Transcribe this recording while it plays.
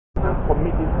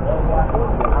meet this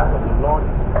the hand of the Lord,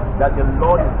 that the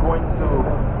Lord is going to,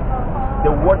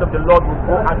 the word of the Lord will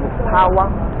go out with power,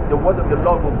 the word of the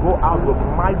Lord will go out with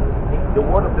might, the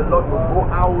word of the Lord will go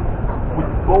out with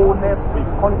boldness, with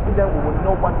confidence. We will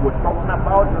know what we're talking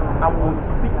about, and we will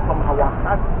speak from our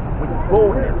hearts with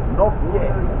boldness, no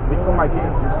fear. We come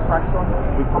against distraction,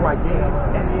 we come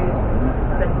against any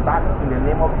setback in the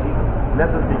name of Jesus.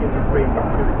 Let us begin to pray in the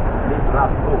Spirit.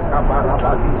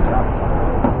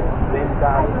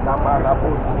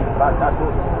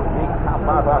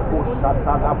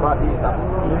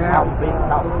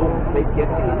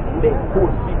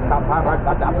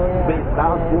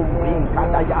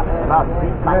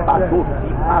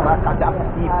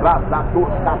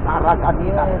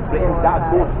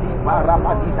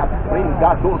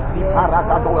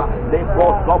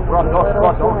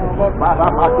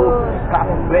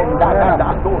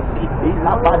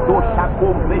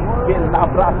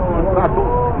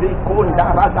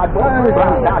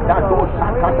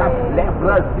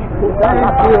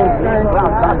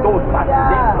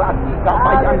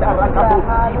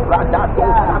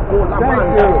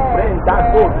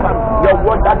 Your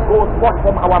word that goes forth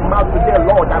from our mouth today,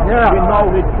 Lord, we now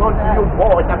return to you,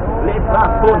 Lord.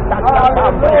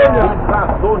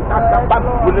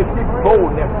 We receive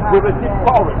boldness, we receive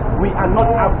courage, we are not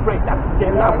afraid. We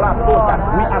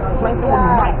are strengthened with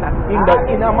might in the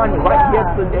inner man right here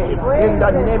today. In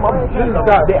the name of Jesus,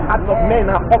 the hearts of men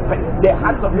are open, the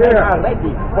hearts of men are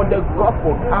ready for the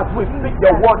gospel. As we speak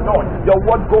the word, Lord, your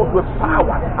word goes with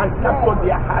power and captures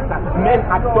their hearts. Men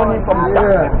are turning from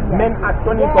darkness, men are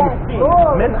turning from sin,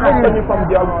 men are turning from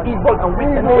their evil and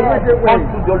wickedness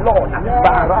unto the Lord.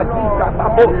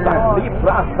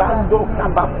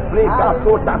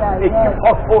 Equip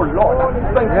us, oh Lord,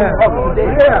 strengthen us today,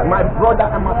 my brother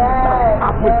and my sister,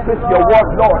 as we preach your word,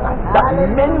 Lord, that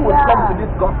many will come to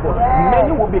this gospel,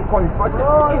 many will be converted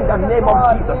in the name of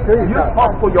Jesus. Use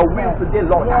us for your will today,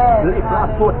 Lord.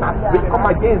 We come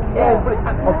against every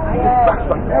act of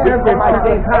distraction, we come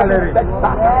against every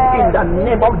setback in the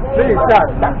name of Jesus.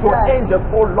 That your angels,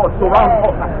 oh Lord, surround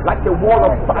us like a wall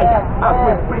of fire as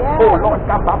we preach, oh Lord,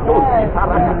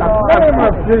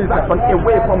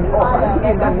 away from us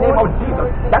in the name of Jesus,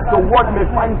 that the word may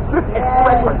find swift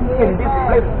expression in this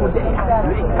place today.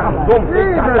 No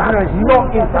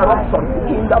interruption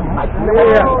in the mighty name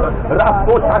of Jesus.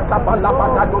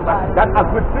 That as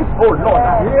we preach, oh Lord,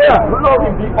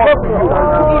 glory be unto you.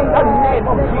 In the name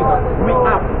of Jesus, we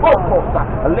are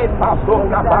focused.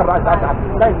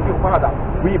 Thank you, Father.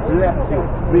 We bless you.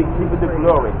 We give you the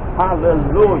glory.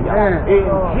 Hallelujah. In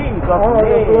Jesus'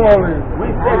 name, we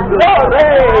say glory.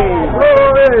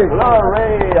 Glory.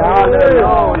 Glory.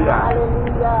 Hallelujah.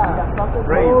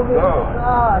 Praise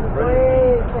God.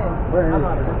 Praise Him.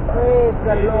 Praise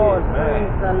the Lord.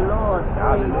 Praise the Lord.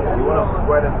 Hallelujah. You want to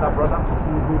go ahead and start, brother? Okay,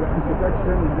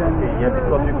 yeah,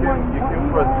 because you came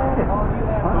first.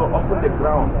 So open the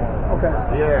ground. Okay.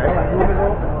 Yeah. You want to go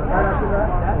right after that?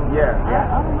 Yeah.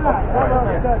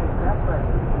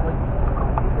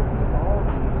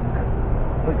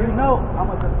 But you know, I'm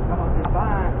going to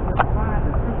define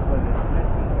the truth of this.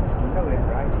 You know it,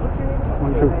 right?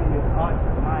 1, 2.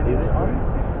 Is it on?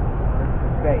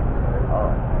 Okay. All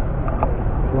right.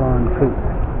 1, 2.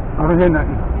 I don't hear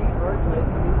nothing.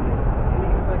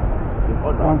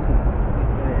 1, 2.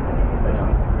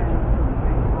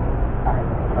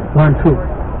 1, 2.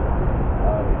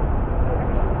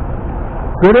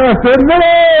 Good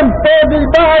afternoon,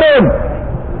 everybody.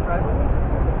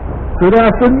 Good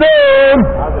afternoon.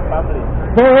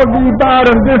 Foggy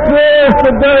Bottom. This is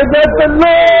the day that the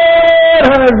Lord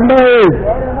has made.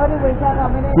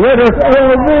 Let us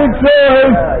all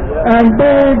rejoice and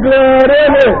be glad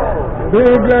in it. Be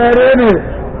glad in it.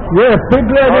 Yes, be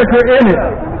glad that you're in it.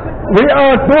 We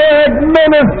are Thread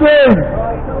Ministries.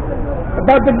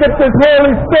 About to get this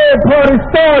Holy Spirit party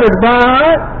started,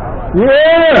 right?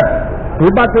 Yeah. We're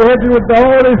about to hit you with the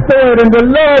Holy Spirit and the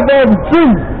love of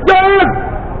Jesus.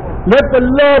 Let the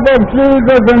love of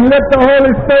Jesus and let the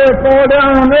Holy Spirit fall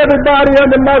down on everybody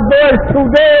under my voice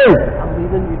today. I'm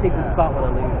leaving. You take the spot when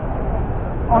I'm leaving.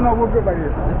 Oh no, we're good right here.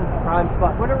 This is prime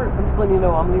spot. Whatever. I'm just letting you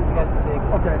know. I'm leaving. You guys to take.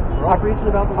 Okay. We're all preaching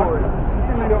about the Lord. You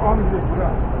can leave your arms this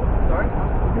up. Sorry?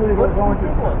 You can leave your arms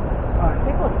this up.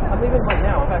 Take one. I'm leaving right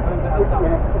now. In fact, I'm outside.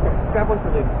 Okay. Grab one for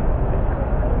leaving.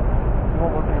 You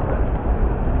won't work on your side.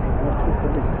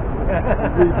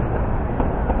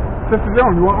 Sister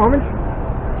Jones, you want orange?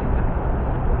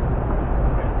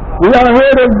 We are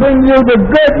here to bring you the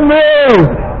good news.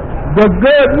 The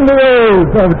good news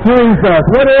of Jesus.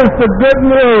 What is the good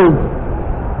news?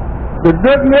 The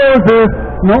good news is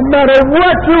No matter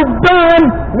what you've done,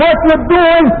 what you're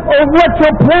doing, or what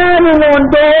you're planning on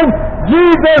doing,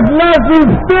 Jesus loves you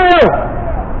still.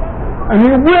 And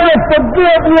He will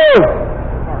forgive you.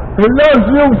 He loves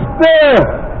you still.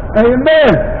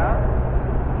 Amen.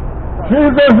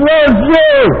 Jesus loves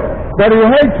you, but He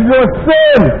hates your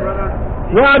sin.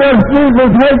 Why does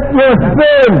Jesus hate your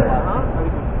sin?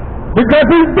 Because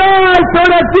He died so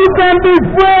that you can be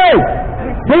free.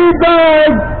 He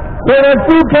died so that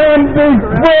you can be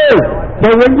free. So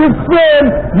when you sin,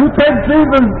 you take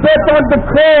Jesus' death on the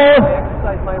cross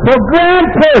for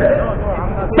granted.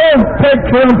 Don't take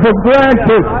Him for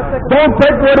granted. Don't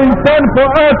take what He's done for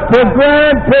us for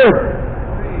granted.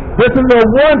 This is a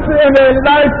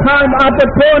once-in-a-lifetime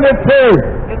opportunity.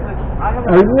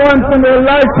 A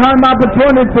once-in-a-lifetime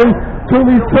opportunity to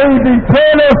receive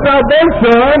eternal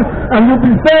salvation, and you'll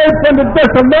be saved from the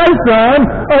decimation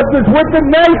of this wicked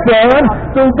nation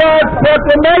through God's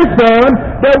proclamation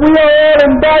that we are all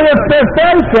in dire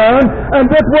cessation, and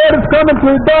this world is coming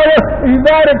to dire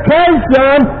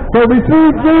eradication. So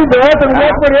receive Jesus and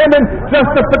walk with Him in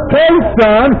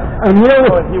justification, and He'll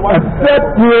accept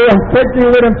you and take you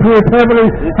with Him to His heavenly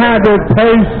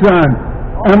habitation.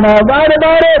 Am I right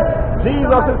about it?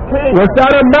 Jesus is King. Was that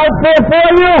a mouthful for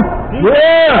you? Jesus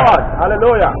Yeah. is God.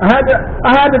 Hallelujah. I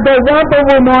had to go romper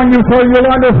room on you so you'll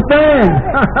understand.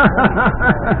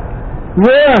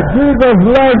 Yeah, Jesus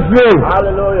loves you.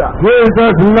 Hallelujah.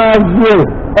 Jesus loves you.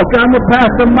 Okay, I'm going to pass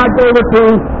the mic over to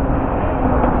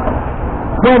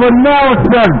Brother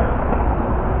Nelson,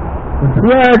 the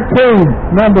flag team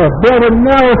member, Brother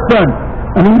Nelson.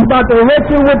 And he's about to hit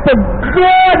you with the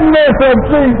goodness of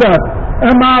Jesus.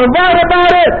 Am I right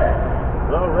about it?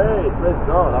 Glory. Praise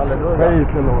God. Hallelujah. Praise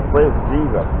the Lord. Praise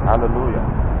Jesus. Hallelujah.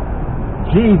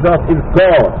 Jesus is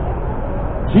God.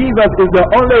 Jesus is the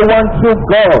only one true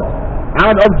God.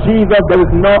 Out of Jesus there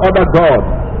is no other God.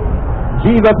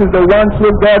 Jesus is the one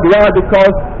true God. Why?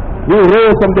 Because He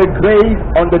rose from the grave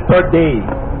on the third day.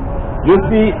 You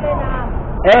see,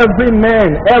 every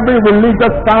man, every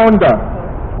religious founder,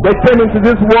 they came into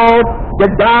this world, they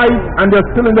died, and they're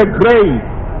still in the grave.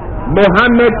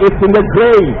 Muhammad is in the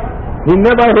grave. He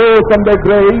never rose from the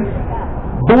grave.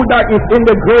 Buddha is in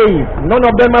the grave. None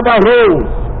of them ever rose.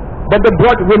 But they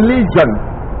brought religion.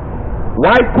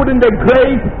 Why couldn't the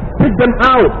grave spit them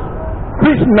out?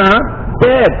 Krishna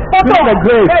dead, still in the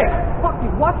grave. Hey, fuck you.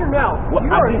 Watch your mouth. Well,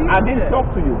 I didn't talk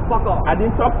to you. Fuck off. I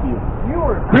didn't talk to you. You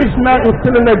are. Krishna is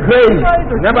still in the grave.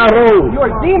 Never rose. You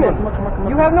are demons.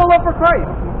 You have no love for Christ.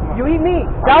 You eat meat,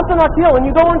 thou shalt not kill, and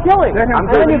you go on killing. And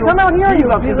then you come out here and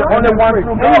you only one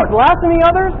true God. blasphemy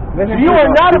others. You are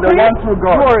not a priest.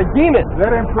 You are a demon.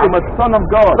 I'm a son of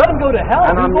God. Let him go to hell.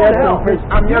 And I'm here here to preach.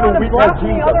 I'm here to witness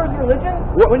blasphemy Jesus. others' religion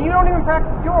when you don't even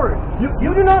practice yours.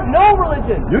 You do not know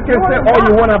religion. You can say all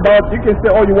you want about. You can say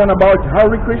all you want about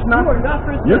Hare Krishna. You are not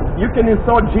Christian. You can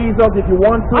insult Jesus if you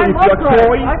want to. I It's love your Christ.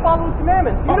 choice. I follow His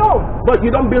commandments. You don't. But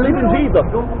you don't believe in Jesus.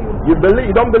 You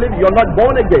don't believe. You're not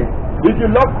born again. If you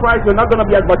love Christ, you're not going to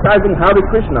be advertising Hare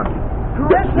Krishna.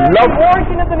 Christian,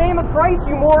 worship in the name of Christ,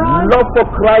 you moron. Love for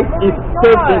Christ is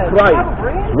faith in Christ.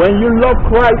 When you love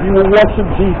Christ, you will worship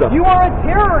Jesus. You are a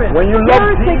terrorist. When you love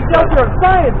Terrorists take Jesus. shelter of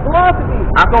science, philosophy.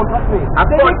 I thought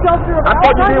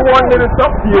you didn't want me to talk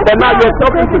to you, but now you're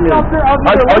talking to me.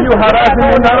 Are you harassing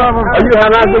me now? Are you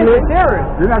harassing me?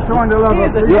 You're not showing the love of He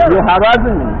is a Jesus. You're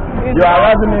harassing me. You're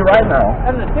harassing me right now.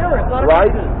 As a terrorist, not a Right?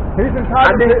 Christian. I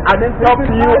didn't talk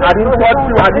to you. I didn't touch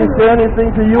you. I didn't say anything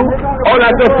to you. All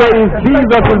I just say is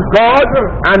Jesus is God,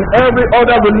 and every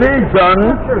other religion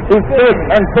is fake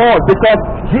and false, because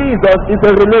Jesus is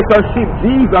a relationship.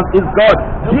 Jesus is God.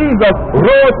 Jesus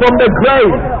rose from the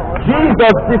grave.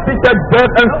 Jesus defeated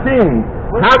death and sin.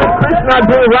 How did Krishna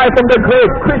do rise from the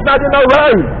grave? Krishna did not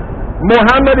rise.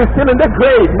 Muhammad is still in the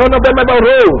grave. None of them ever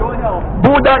rose.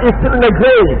 Buddha is still in the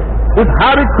grave. If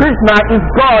Hare Krishna is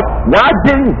God, why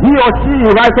didn't he or she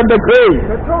rise from the grave?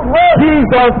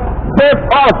 Jesus saved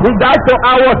us. He died for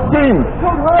our sins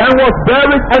and was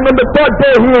buried, and on the third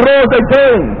day he rose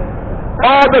again.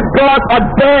 All the gods are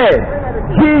dead.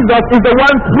 Jesus is the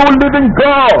one true living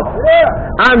God.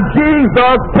 And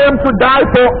Jesus came to die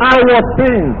for our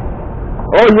sins.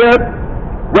 Oh yes,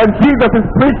 when Jesus is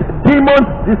preached, demons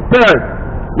disperse.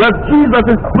 When Jesus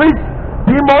is preached,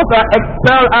 demons are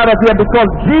expelled out of here, because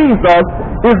Jesus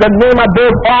is the name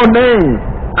above all names.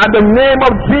 At the name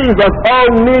of Jesus, all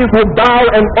knees will bow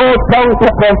and all tongues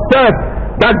will confess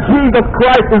that Jesus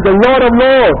Christ is the Lord of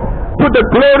Lords, to the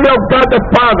glory of God the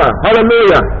Father.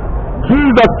 Hallelujah.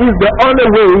 Jesus is the only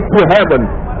way to heaven.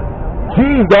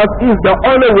 Jesus is the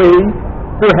only way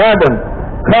to heaven.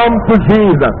 Come to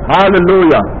Jesus.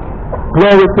 Hallelujah.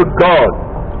 Glory to God.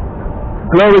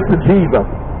 Glory to Jesus.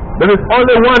 There is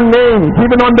only one name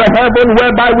given under heaven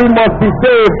whereby we must be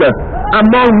saved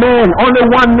among men. Only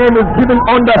one name is given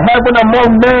under heaven among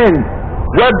men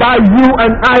whereby you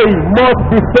and I must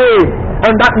be saved.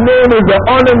 And that name is the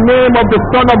only name of the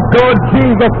Son of God,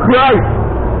 Jesus Christ.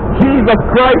 Jesus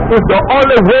Christ is the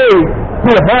only way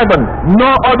to heaven.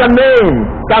 No other name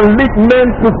can lead men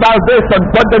to salvation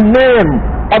but the name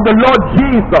of the Lord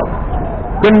Jesus.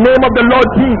 The name of the Lord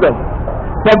Jesus.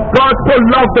 For God so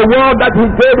loved the world that he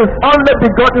gave his only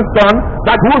begotten Son,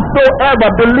 that whosoever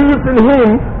believes in him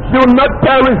should not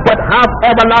perish but have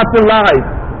everlasting life.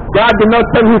 God did not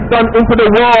send his Son into the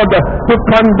world to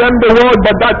condemn the world,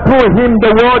 but that through him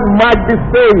the world might be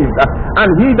saved. And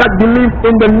he that believes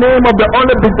in the name of the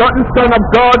only begotten Son of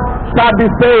God shall be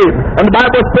saved. And the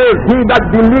Bible says, he that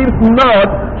believes not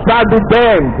shall be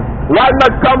damned. Why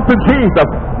not come to Jesus?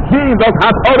 Jesus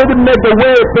has already made the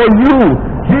way for you.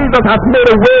 Jesus has made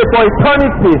a way for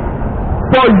eternity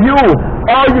for you.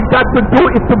 All you got to do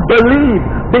is to believe,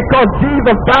 because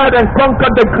Jesus died and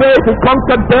conquered the grave. He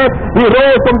conquered death. He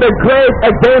rose from the grave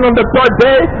again on the third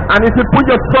day. And if you put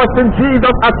your trust in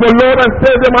Jesus as your Lord and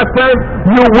Savior, my friend,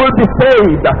 you will be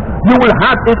saved. You will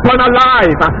have eternal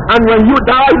life. And when you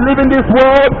die leaving this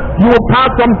world, you will pass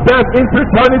from death into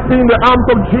eternity in the arms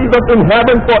of Jesus in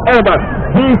heaven forever.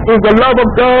 This is the love of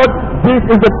God. This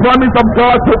is the promise of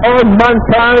God to all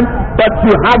mankind. But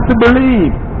you have to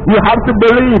believe. You have to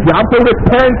believe. You have to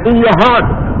repent in your heart.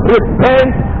 Repent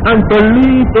and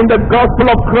believe in the gospel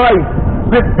of Christ.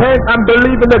 Repent and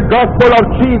believe in the gospel of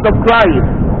Jesus Christ.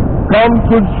 Come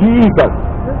to Jesus.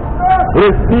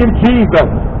 Receive Jesus.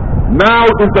 Now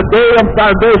is the day of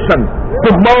salvation.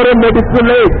 Tomorrow may be too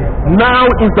late. Now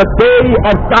is the day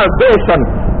of salvation.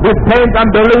 Repent and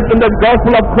believe in the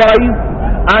gospel of Christ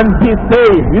and be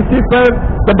saved. You see, friends,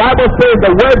 the Bible says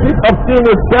the wages of sin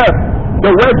is death. The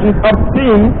wages of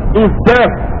sin is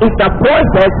death. It's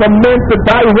appointed for men to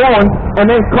die once, and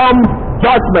then comes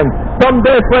judgment.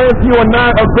 Someday, friends, you and I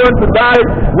are going to die.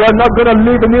 We're not going to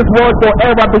live in this world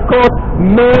forever, because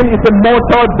man is a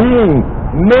mortal being.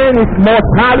 Man is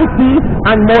mortality,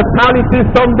 and mortality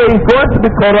someday is going to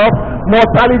be corrupt.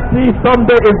 Mortality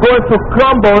someday is going to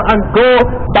crumble and go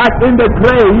back in the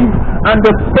grave, and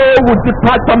the soul will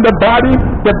depart from the body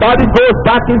goes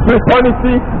back into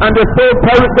eternity, and the soul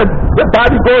perishes. The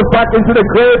body goes back into the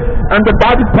grave, and the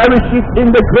body perishes in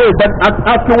the grave. But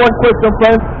I'll ask you one question,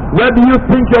 friends. Where do you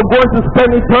think you're going to spend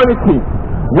eternity?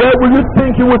 Where will you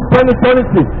think you will spend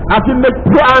eternity? Have you made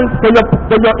plans for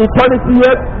your eternity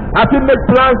yet? Have you made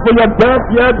plans for your death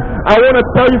yet? I want to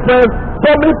tell you, friends,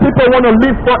 so many people want to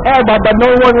live forever, but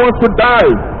no one wants to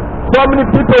die. So many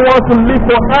people want to live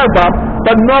forever,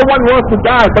 but no one wants to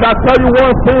die. But I'll tell you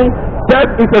one thing,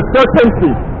 death is a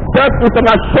certainty. Death is an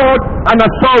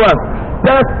assurance.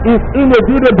 Death is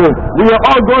inevitable. We are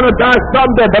all going to die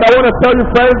someday. But I want to tell you,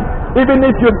 friends, even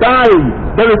if you die,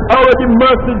 there is already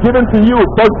mercy given to you,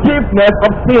 forgiveness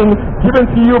of sin given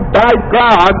to you by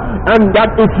God, and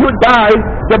that if you die,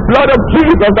 the blood of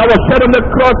Jesus that was shed on the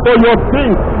cross for your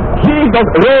sins, Jesus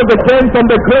rose again from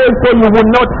the grave, so you will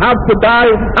not have to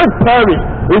die and perish.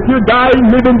 If you die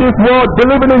living this world,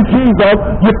 believing in Jesus,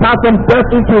 you pass from death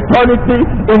into eternity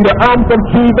in the arms of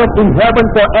Jesus in heaven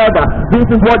forever. This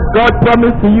is what God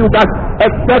promised to you, that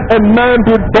except a man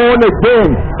be born again,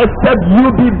 except you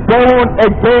be born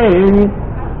again,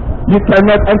 you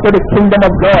cannot enter the kingdom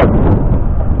of God.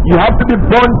 You have to be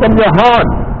born from your heart.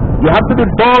 You have to be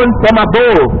born from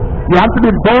above. You have to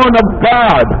be born of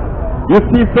God. You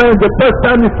see, friends, the first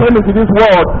time we came into this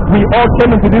world, we all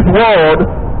came into this world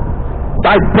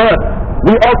by birth.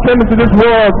 We all came into this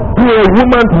world through a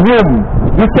woman's womb.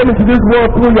 You came into this world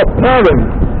through your parents.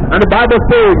 And the Bible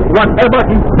says, whatever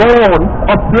is born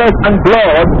of flesh and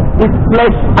blood is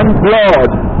flesh and blood.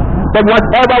 But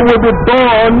whatever will be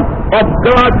born of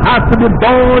God has to be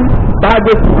born by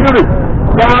the Spirit.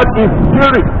 God is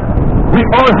Spirit. We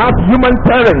all have human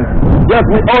parents. Yes,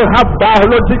 we all have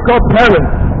biological parents.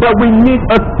 But we need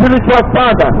a spiritual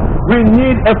father. We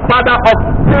need a father of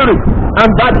spirit. And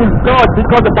that is God,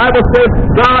 because the Bible says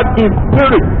God is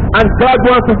spirit. And God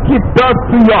wants to give birth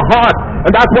to your heart.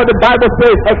 And that's what the Bible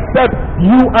says, except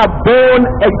you are born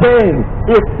again.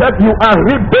 Except you are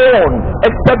reborn.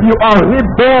 Except you are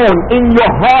reborn in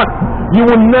your heart, you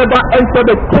will never enter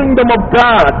the kingdom of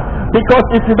God. Because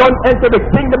if you don't enter the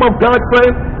kingdom of God,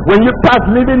 friends, when you pass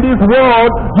living this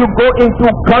world, you go into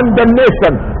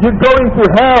condemnation. You go into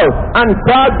hell. And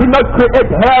God did not create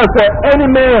hell for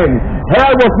any man.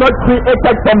 Hell was not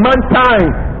created for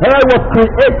mankind. Hell was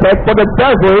created for the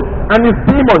devil and his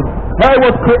demons. Hell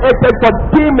was created for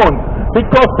demons.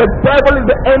 Because the devil is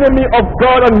the enemy of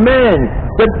God and man.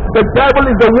 The devil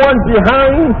is the one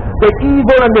behind the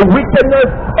evil and the wickedness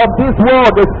of this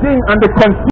world, the sin and the confusion.